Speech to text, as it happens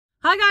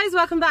Hi guys,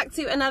 welcome back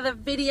to another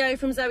video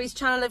from Zoe's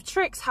channel of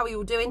tricks. How are you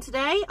all doing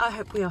today? I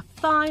hope we are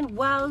fine,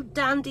 well,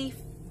 dandy,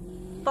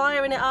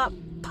 firing it up,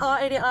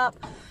 partying it up.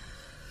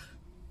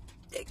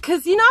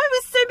 Because you know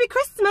it's soon be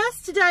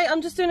Christmas. Today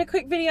I'm just doing a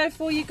quick video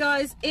for you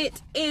guys.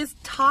 It is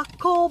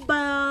Taco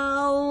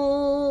Bell.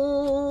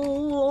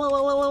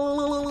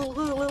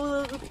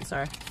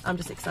 Sorry, I'm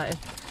just excited.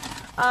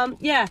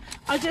 Yeah,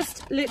 I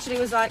just literally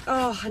was like,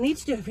 oh, I need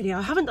to do a video.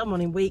 I haven't done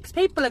one in weeks.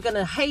 People are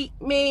gonna hate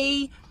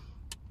me.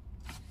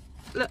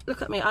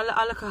 Look at me.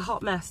 I look a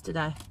hot mess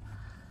today.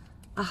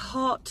 A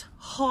hot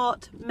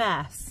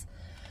mess.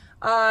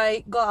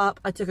 I got up,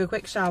 I took a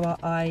quick shower,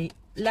 I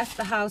left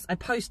the house, I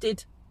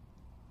posted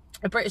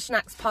a British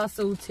Snacks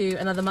parcel to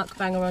another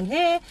mukbanger on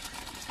here.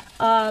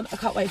 I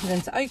can't wait for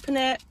them to open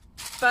it.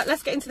 But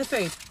let's get into the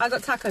food. I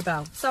got Taco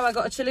Bell. So I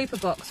got a chalupa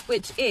box,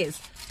 which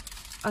is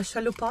a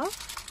chalupa.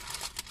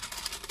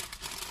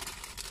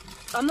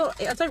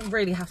 I don't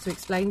really have to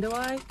explain, do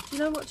I? Do you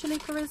know what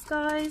chalupa is,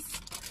 guys?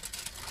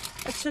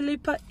 A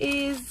chalupa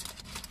is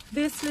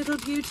this little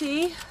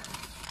beauty.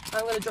 I'm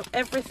going to drop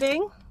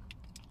everything.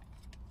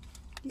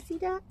 You see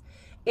that?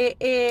 It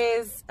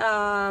is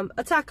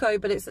a taco,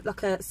 but it's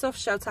like a soft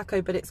shell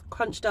taco, but it's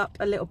crunched up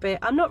a little bit.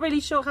 I'm not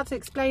really sure how to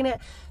explain it.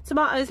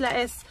 Tomatoes,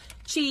 lettuce,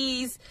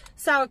 cheese,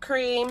 sour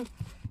cream,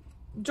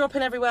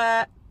 dropping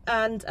everywhere.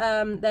 And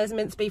there's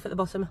minced beef at the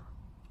bottom.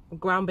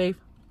 Ground beef.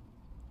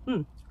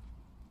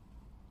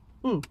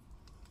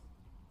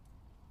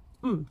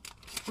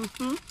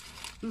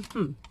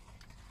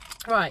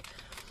 Right,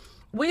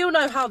 we all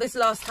know how this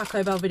last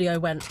Taco Bell video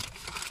went,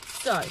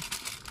 so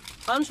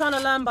I'm trying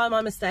to learn by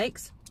my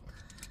mistakes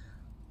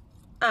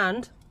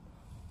and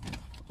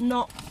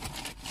not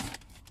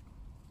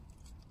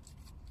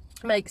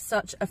make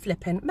such a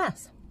flipping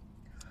mess.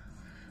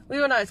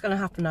 We all know it's going to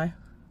happen though.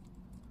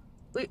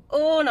 We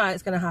all know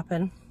it's going to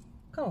happen.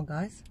 Come on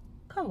guys,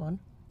 come on.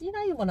 You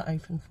know you want to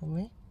open for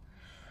me.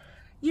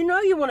 You know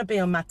you want to be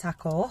on my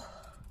taco.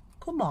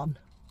 Come on,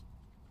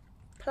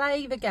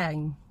 play the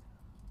game.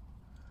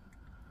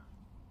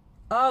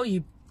 Oh,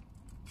 you...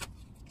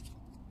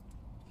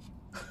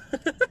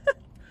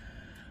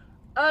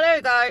 Oh, there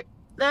we go.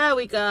 There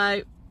we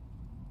go.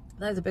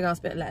 There's a big ass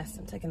bit of lettuce.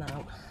 I'm taking that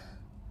out.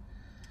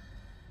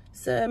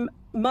 Some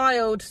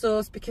mild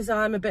sauce because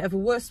I'm a bit of a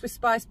wuss with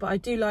spice, but I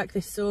do like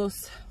this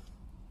sauce.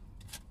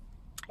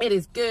 It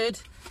is good.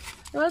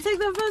 You want to take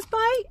that first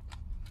bite?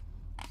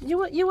 You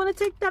want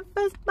to take that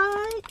first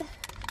bite?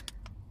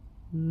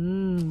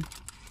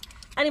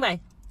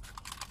 Anyway.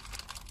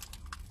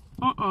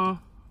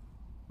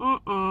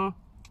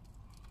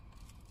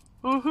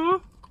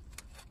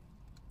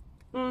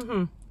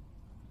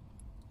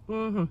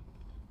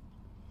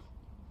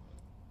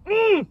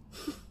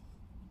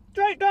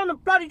 Straight down the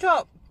bloody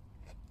top.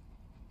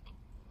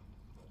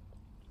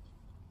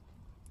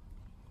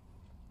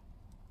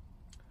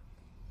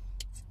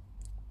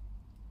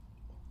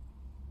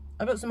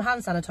 I put some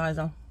hand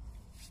sanitizer.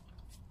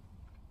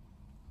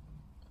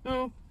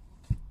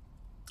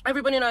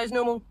 Everybody knows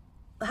normal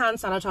hand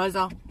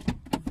sanitizer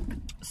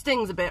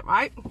stings a bit,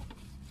 right?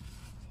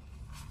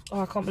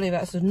 Oh, I can't believe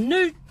it. It's a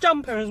new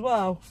jumper as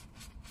well.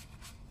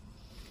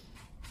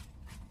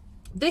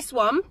 This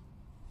one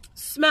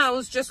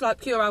smells just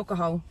like pure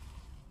alcohol.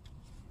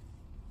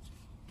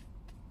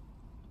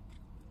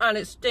 And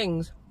it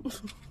stings.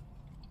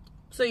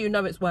 So you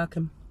know it's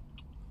working.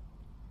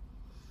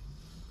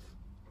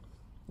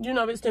 You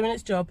know it's doing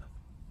its job.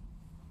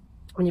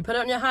 When you put it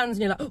on your hands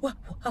and you're like, wah,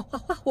 wah, wah,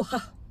 wah,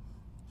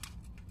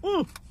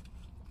 wah.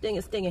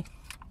 Stingy, stingy.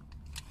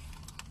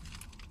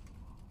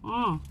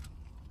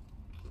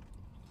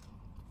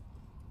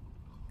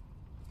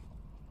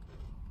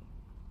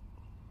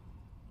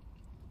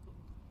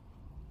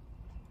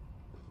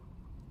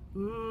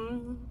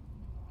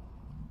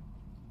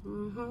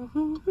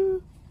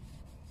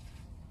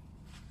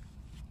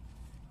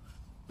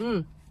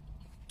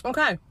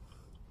 Okay.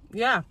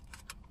 Yeah.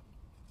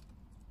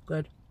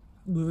 Good.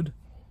 Good.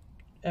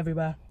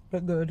 Everywhere,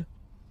 but good.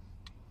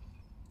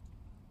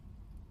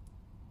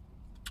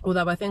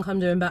 Although I think I'm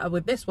doing better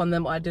with this one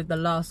than what I did the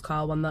last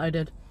car one that I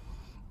did.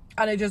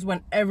 And it just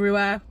went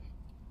everywhere.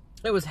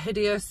 It was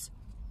hideous.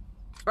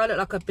 I look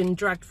like I've been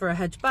dragged for a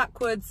hedge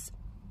backwards.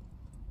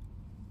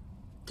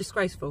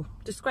 Disgraceful.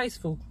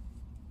 Disgraceful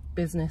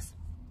business.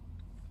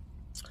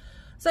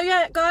 So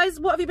yeah, guys,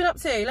 what have you been up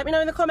to? Let me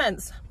know in the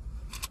comments.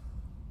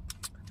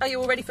 Are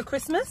you all ready for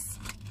Christmas?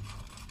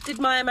 Did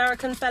my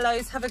American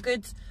fellows have a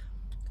good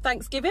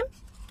Thanksgiving?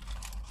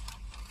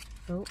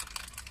 Oh.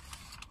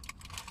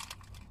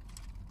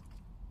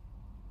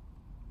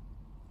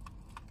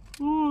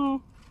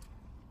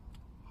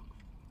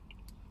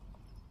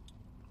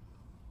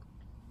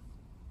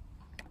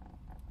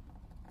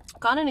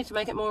 Kind of need to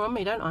make it more on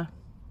me, don't I?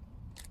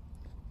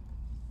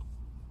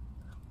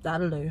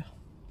 That'll do.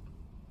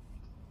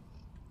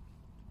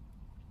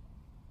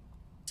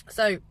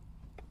 So,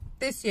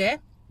 this year,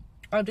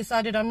 I've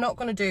decided I'm not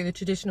going to do the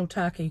traditional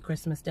turkey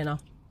Christmas dinner.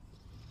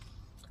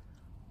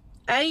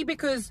 A,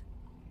 because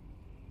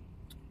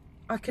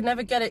I can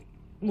never get it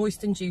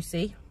moist and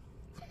juicy.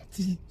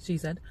 she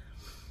said.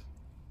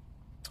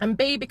 And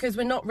B, because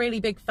we're not really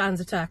big fans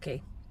of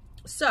turkey.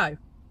 So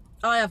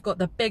I have got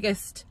the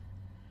biggest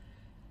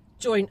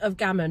joint of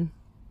gammon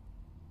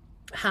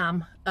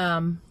ham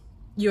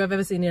you have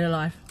ever seen in your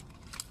life.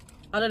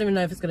 I don't even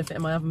know if it's going to fit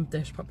in my oven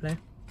dish properly.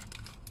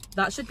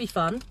 That should be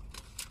fun.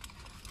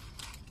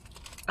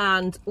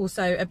 And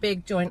also a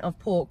big joint of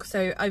pork.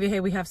 So over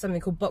here we have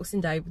something called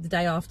Boxing Day, the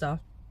day after,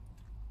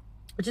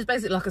 which is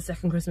basically like a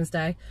second Christmas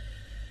day.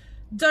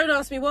 Don't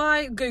ask me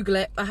why, Google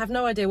it. I have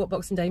no idea what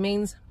Boxing Day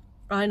means.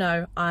 I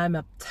know, I'm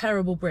a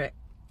terrible Brit.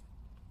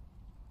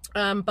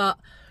 But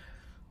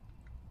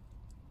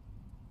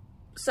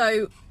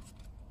so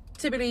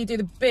typically you do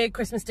the big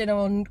Christmas dinner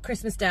on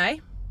Christmas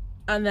Day,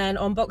 and then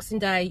on Boxing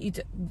Day you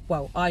do,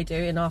 well, I do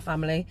in our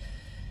family,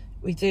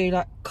 we do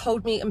like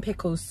cold meat and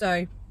pickles.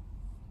 So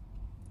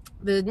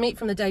the meat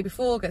from the day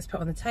before gets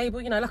put on the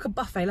table, you know, like a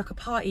buffet, like a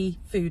party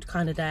food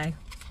kind of day.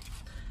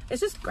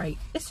 It's just great.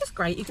 It's just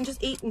great. You can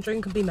just eat and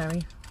drink and be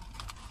merry.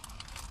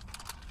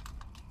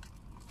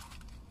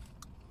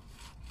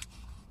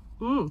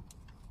 Mmm.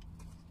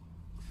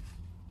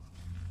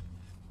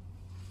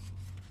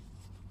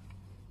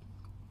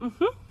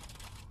 Mm-hmm.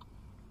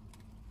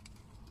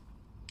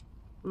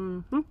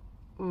 Mm-hmm.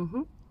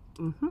 Mm-hmm.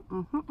 Mm-hmm.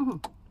 Mm-hmm. Mm-hmm.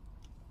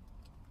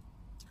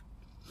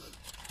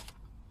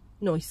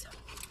 Nice.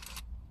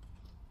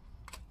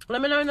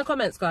 Let me know in the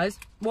comments, guys,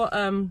 what's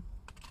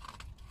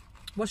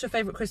your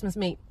favourite Christmas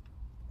meat?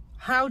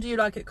 How do you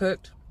like it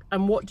cooked?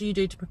 And what do you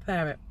do to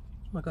prepare it?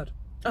 Oh my God.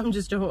 I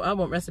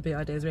want recipe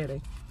ideas,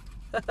 really.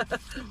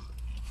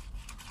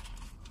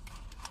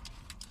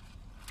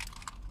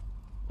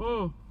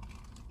 Mm.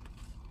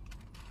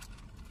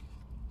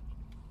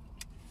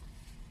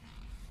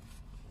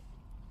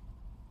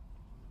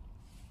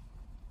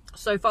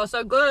 So far,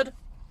 so good.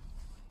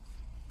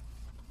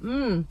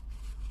 Mm.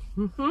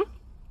 Mm-hmm.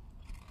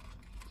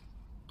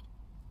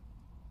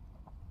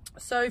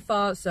 So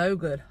far, so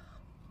good.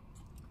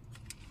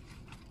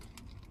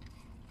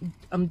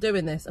 I'm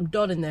doing this. I'm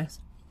donning this.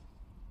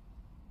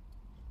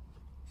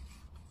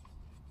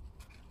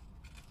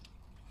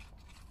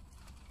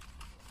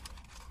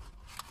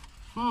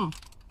 Mm.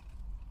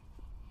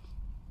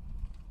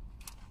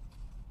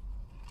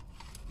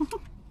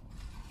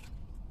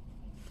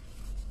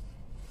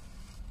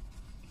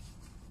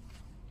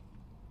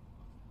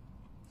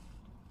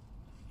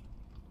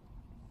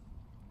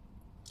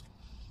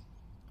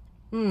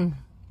 Mm.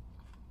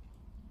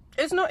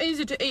 It's not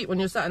easy to eat when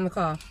you're sat in the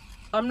car.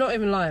 I'm not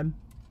even lying.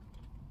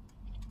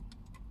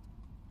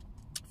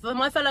 For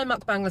my fellow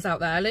mukbangers out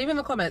there, leave in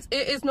the comments,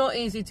 it is not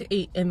easy to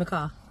eat in the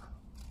car.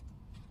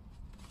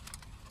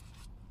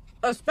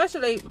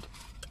 Especially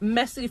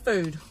messy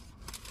food.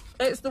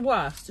 It's the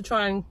worst to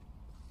try and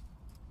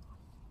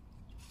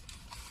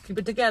keep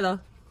it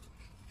together.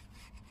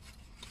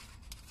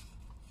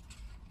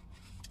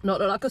 Not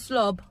look like a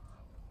slob.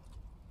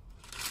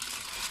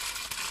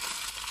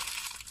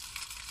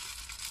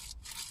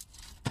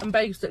 And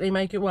basically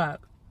make it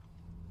work.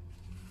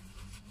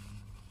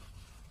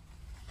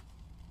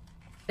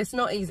 It's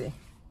not easy.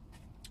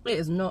 It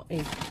is not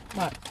easy.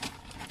 Right.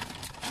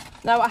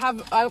 Now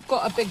I've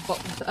got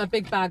a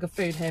big bag of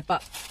food here,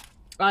 but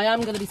I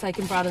am going to be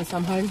taking Brandon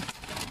some home,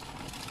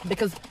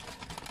 because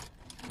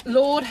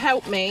Lord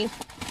help me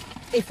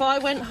if I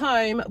went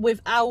home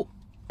without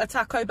a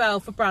Taco Bell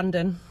for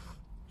Brandon,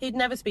 he'd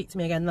never speak to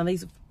me again. Now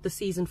these are the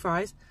seasoned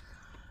fries.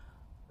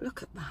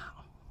 Look at that.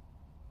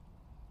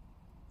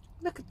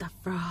 Look at that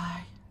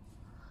fry.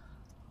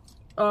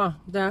 Oh,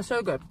 they're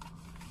so good.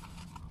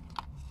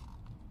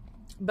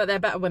 But they're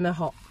better when they're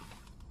hot.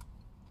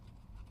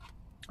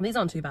 These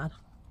aren't too bad.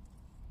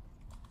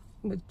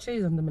 With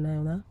cheese under my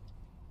nail there.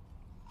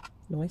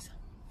 Nice.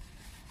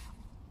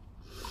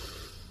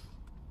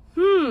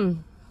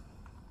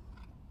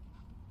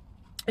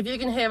 If you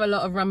can hear a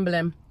lot of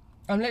rumbling,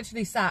 I'm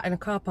literally sat in a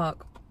car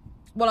park.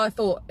 Well, I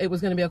thought it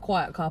was going to be a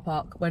quiet car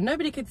park where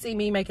nobody could see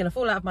me making a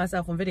fool out of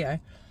myself on video.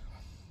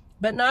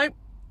 But no,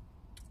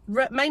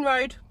 main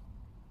road,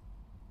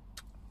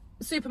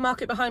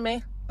 supermarket behind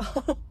me.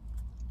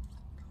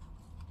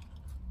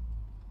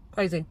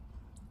 Crazy.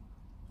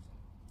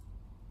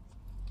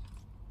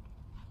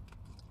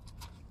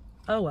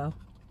 Oh well.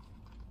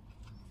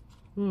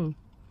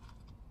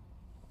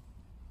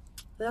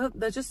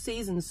 They're just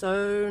seasoned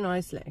so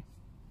nicely.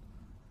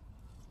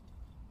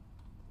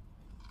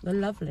 They're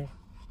lovely.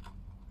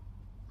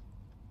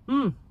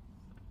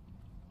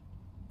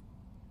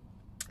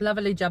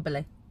 Lovely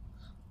jubbly.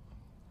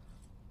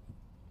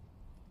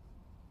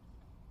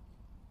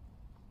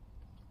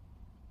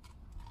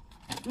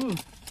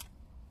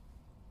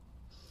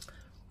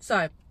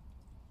 So,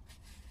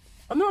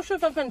 I'm not sure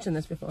if I've mentioned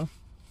this before.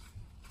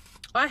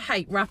 I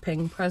hate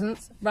wrapping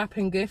presents,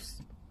 wrapping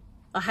gifts.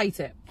 I hate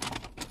it.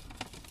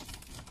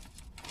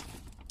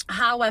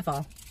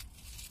 However,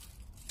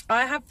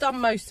 I have done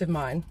most of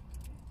mine.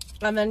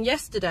 And then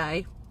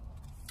yesterday,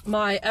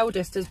 my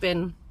eldest has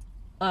been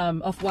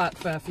off work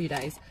for a few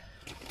days.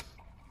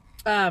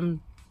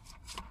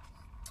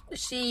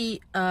 She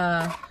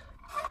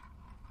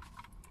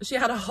She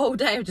had a whole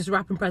day of just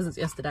wrapping presents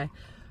yesterday.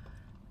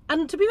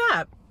 And to be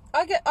fair,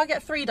 I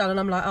get 3 done and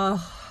I'm like,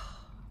 oh,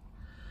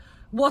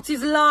 what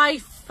is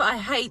life? I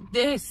hate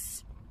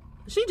this.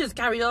 She just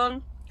carried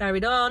on,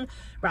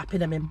 wrapping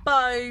them in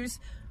bows,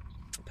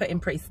 putting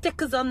pretty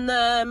stickers on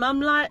them. I'm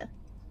like,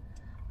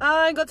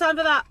 I ain't got time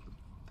for that.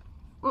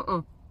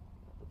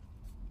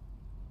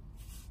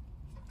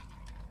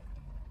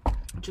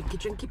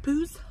 Drinky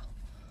poos.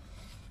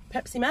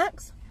 Pepsi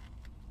Max.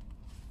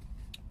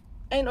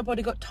 Ain't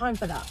nobody got time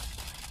for that.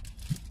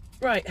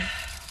 Right.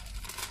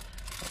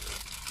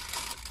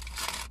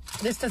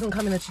 This doesn't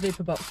come in a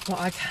chalupa box, but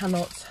I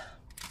cannot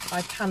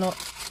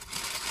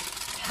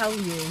tell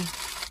you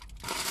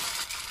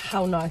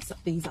how nice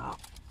these are.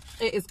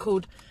 It is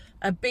called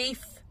a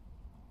beefy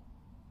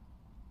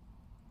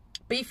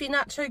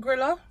nacho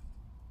griller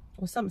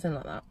or something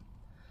like that.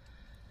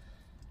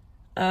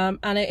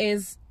 And it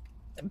is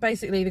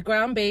basically the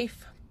ground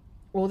beef,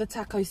 all the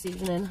taco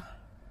seasoning,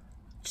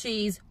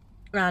 cheese,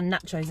 and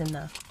nachos in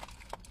there.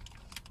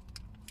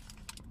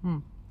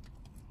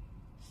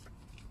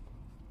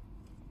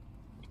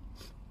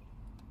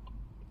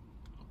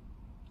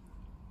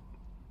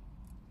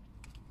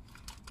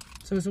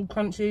 So it's all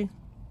crunchy.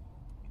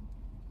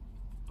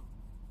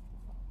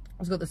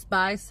 It's got the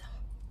spice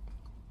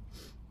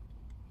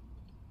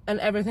and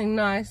everything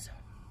nice.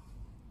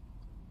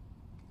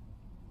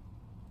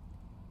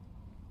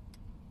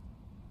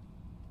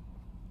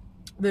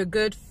 The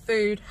good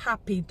food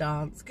happy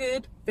dance.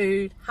 Good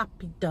food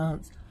happy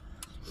dance.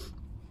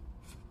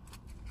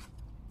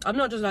 I'm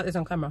not just like this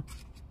on camera.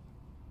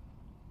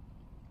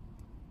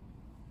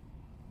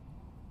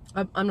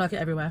 I'm like it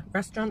everywhere.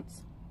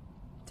 Restaurants,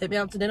 take me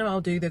out to dinner,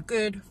 I'll do the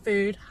good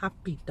food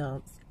happy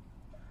dance.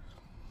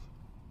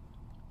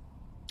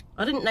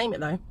 I didn't name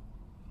it though.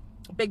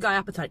 Big Guy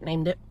Appetite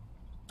named it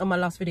on my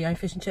last video,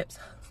 fish and chips.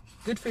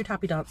 Good food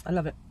happy dance. I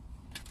love it.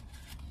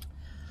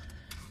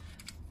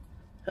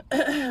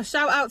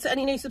 Shout out to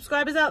any new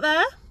subscribers out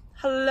there.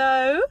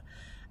 Hello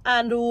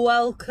and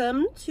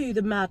welcome to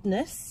the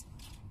madness.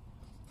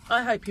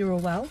 I hope you're all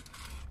well.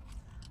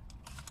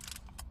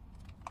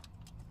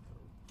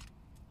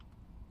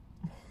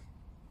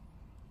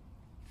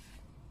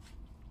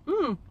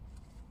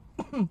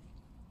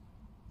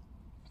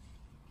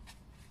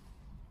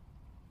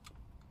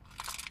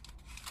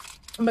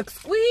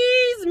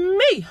 McSqueeze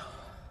me.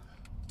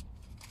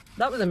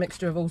 That was a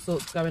mixture of all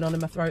sorts going on in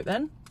my throat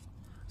then.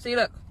 See,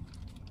 look.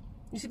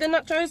 You see the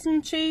nachos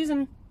and cheese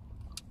and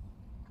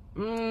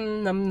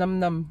num num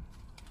num.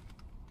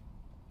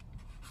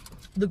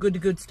 The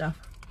good stuff.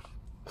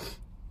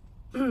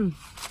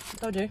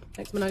 Told you,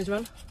 makes my nose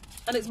run.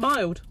 And it's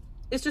mild.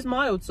 It's just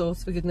mild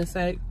sauce, for goodness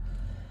sake.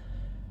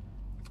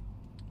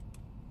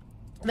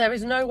 There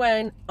is no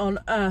way on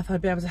earth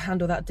I'd be able to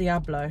handle that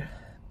Diablo.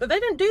 But they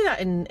don't do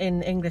that in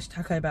English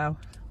Taco Bell.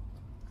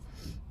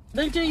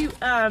 They do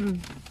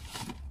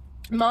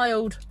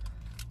mild,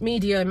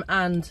 medium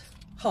and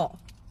hot.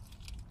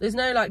 There's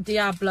no like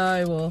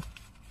Diablo or...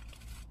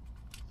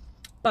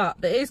 But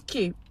it is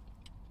cute.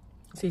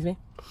 Excuse me.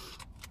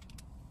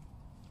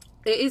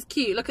 It is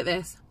cute. Look at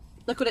this.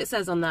 Look what it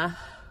says on there.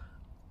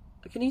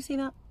 Can you see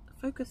that?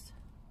 Focus.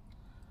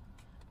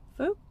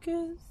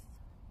 Focus.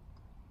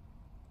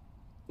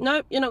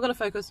 Nope, you're not going to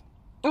focus.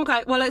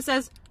 Okay, well it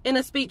says in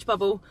a speech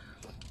bubble,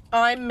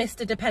 I'm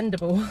Mr.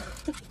 Dependable.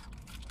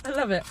 I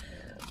love it.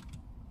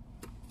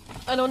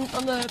 And on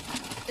the,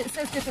 it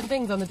says different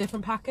things on the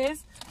different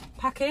packages.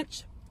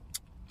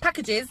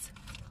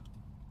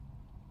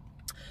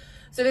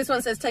 So this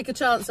one says take a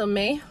chance on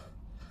me.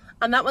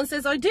 And that one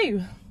says I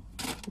do.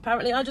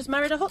 Apparently I just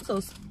married a hot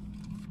sauce.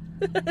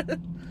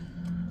 Come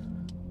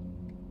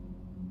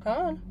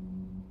on.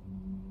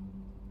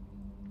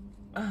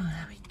 Oh,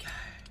 there we go.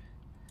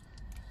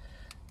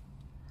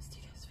 Let's do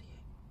this for you.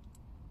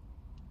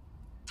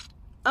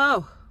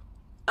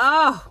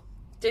 Oh,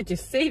 did you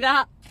see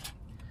that?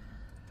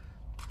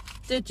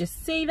 Did you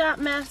see that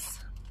mess?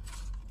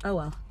 Oh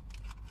well.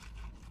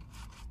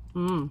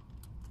 Mm-hmm.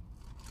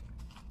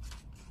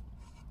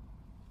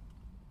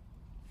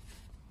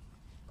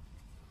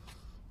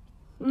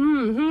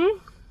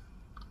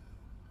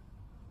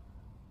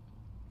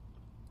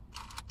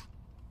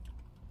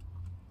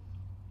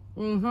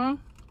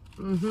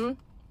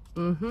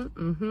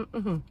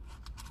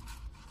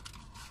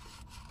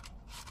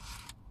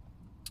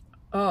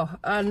 Oh,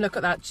 and look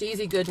at that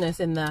cheesy goodness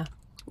in there.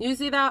 You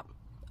see that?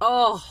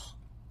 Oh,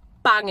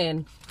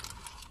 banging.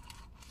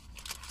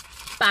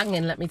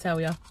 Banging, let me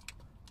tell you.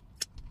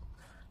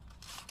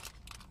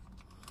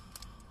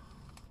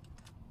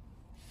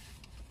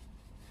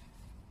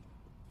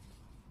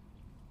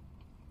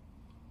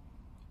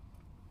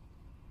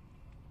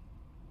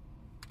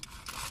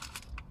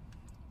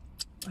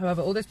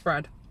 However, all this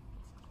bread,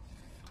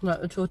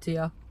 like the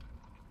tortilla,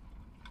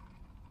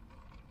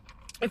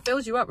 it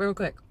fills you up real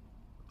quick.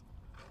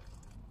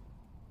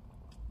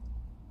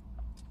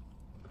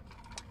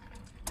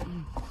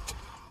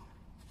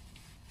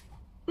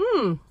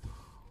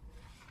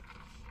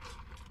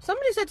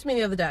 Somebody said to me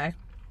the other day,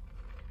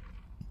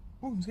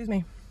 oh, excuse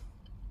me,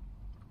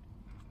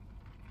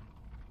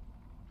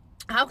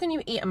 How can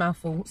you eat a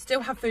mouthful, still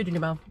have food in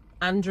your mouth,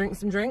 and drink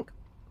some drink?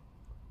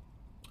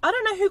 I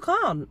don't know who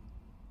can't.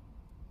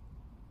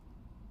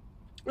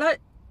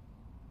 Like,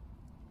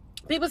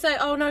 people say,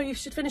 oh no, you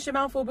should finish your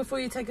mouthful before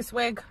you take a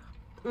swig.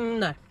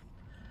 No.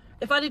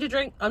 If I need a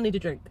drink, I need a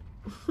drink.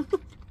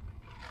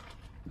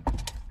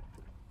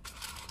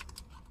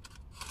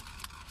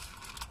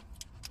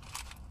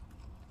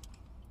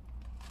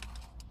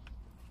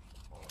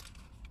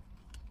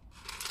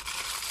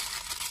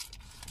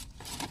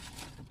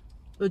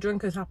 The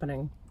drink is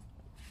happening.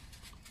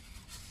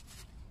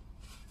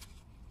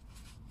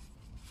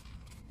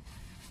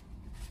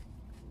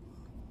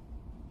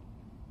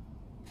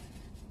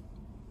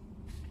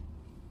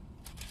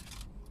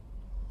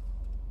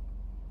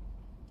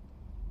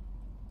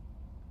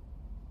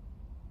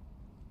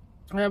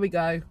 There we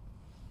go.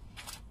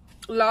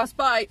 Last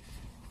bite.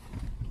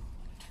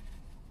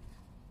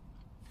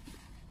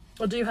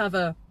 I do have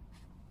a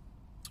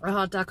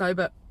hard taco,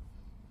 but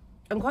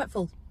I'm quite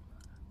full.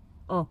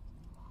 Oh.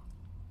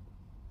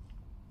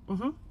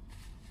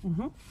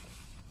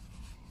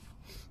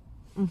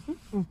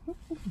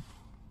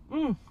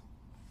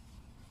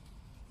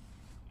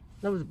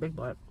 That was a big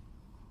bite.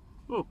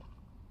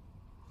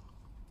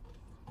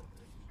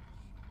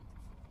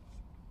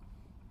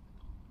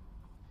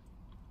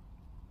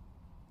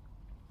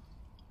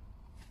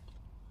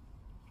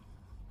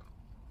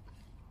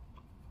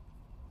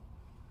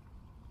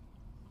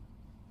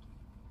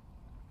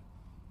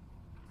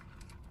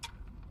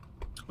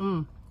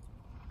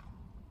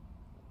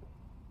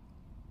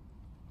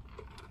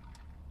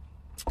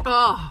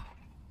 Oh,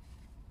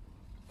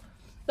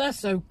 that's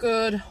so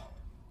good.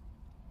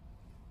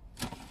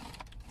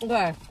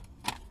 Okay,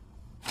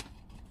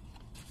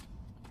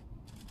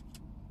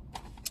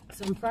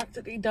 so I'm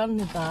practically done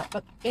with that,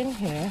 but in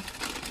here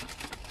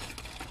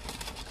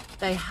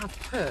they have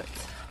put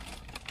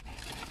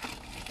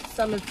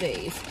some of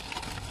these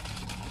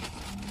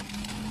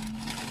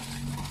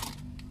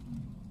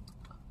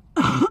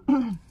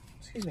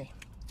excuse me,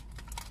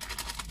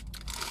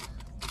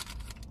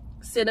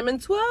 cinnamon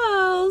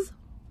twirls.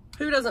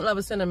 Who doesn't love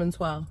a cinnamon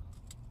twirl?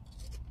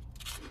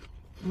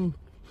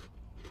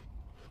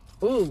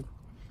 Ooh.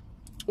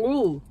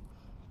 Ooh.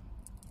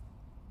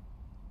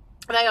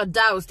 They are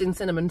doused in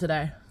cinnamon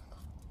today.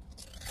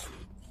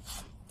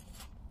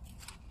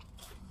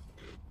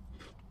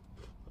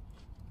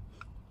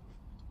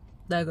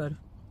 They're good.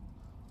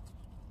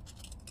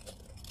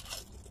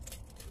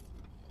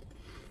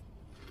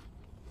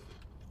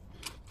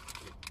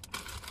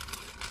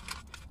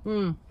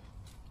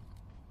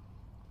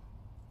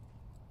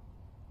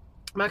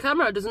 My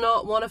camera does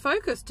not want to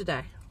focus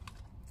today.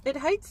 It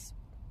hates.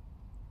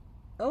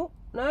 Oh,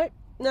 no,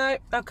 no.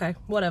 Okay,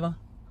 whatever.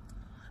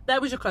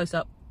 That was your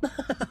close-up.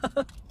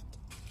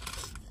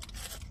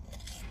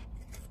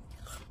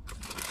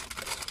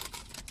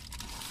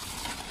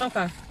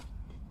 Okay.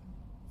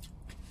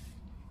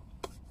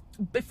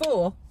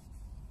 Before,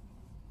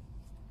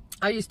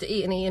 I used to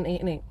eat and eat and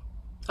eat and eat.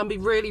 And be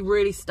really,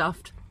 really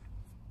stuffed.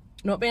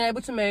 Not being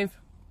able to move.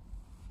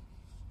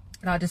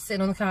 And I'd just sit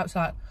on the couch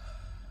like,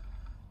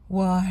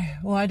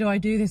 why do I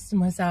do this to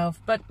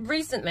myself? But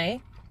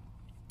recently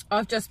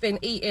I've just been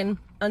eating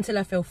until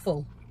I feel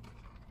full,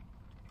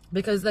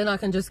 because then I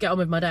can just get on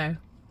with my day.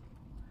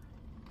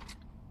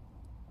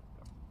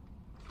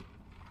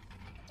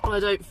 I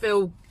don't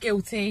feel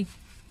guilty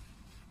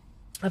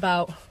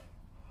about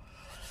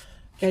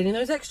gaining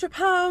those extra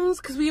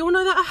pounds, because we all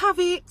know that I have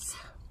it.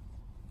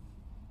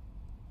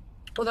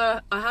 Although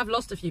I have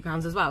lost a few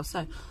pounds as well,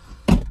 so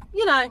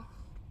you know,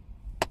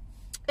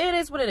 it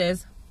is what it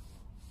is.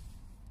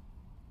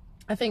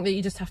 I think that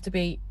you just have to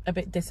be a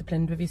bit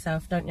disciplined with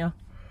yourself, don't you?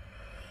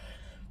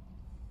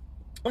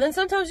 And then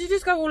sometimes you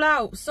just go all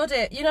out. Sod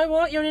it. You know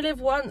what? You only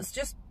live once.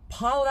 Just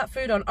pile that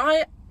food on.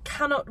 I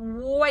cannot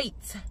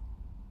wait.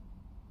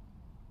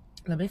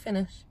 Let me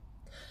finish.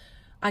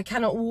 I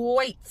cannot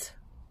wait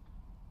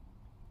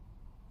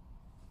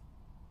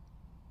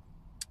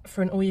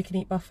for an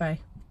all-you-can-eat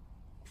buffet.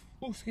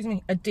 Oh, excuse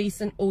me. A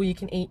decent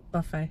all-you-can-eat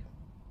buffet.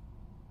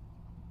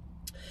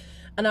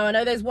 And now I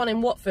know there's one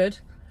in Watford,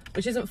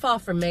 which isn't far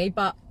from me,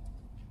 but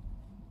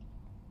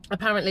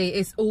apparently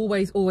it's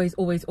always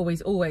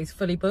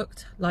fully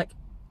booked, like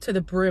to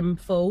the brim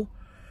full,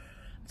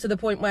 to the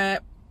point where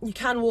you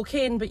can walk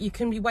in, but you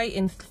can be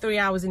waiting 3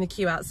 hours in the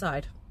queue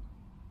outside.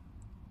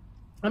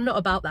 I'm not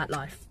about that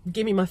life.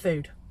 Give me my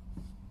food.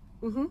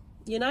 You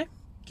know,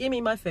 give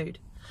me my food.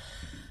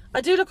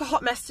 I do look a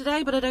hot mess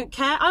today, but I don't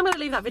care. I'm going to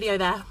leave that video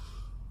there.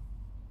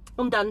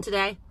 I'm done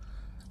today.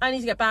 I need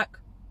to get back.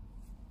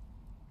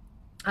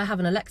 I have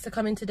an Alexa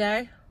coming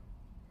today.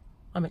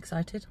 I'm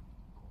excited.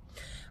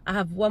 I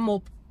have one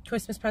more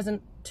Christmas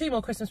present, 2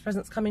 more Christmas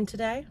presents coming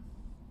today.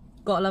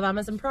 Gotta love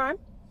Amazon Prime.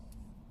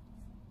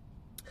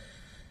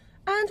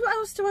 And what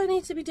else do I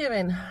need to be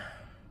doing?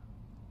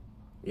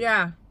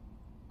 Yeah.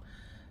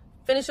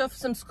 Finish off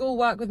some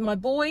schoolwork with my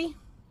boy.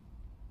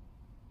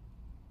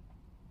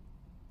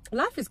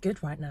 Life is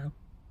good right now.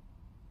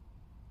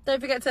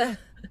 Don't forget to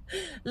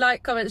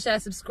Like, comment, share,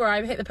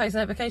 subscribe, hit the post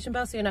notification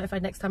bell so you're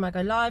notified next time I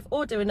go live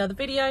or do another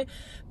video.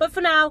 But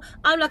for now,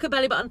 I'm like a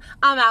belly button.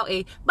 I'm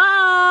outie.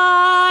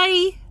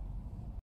 Bye.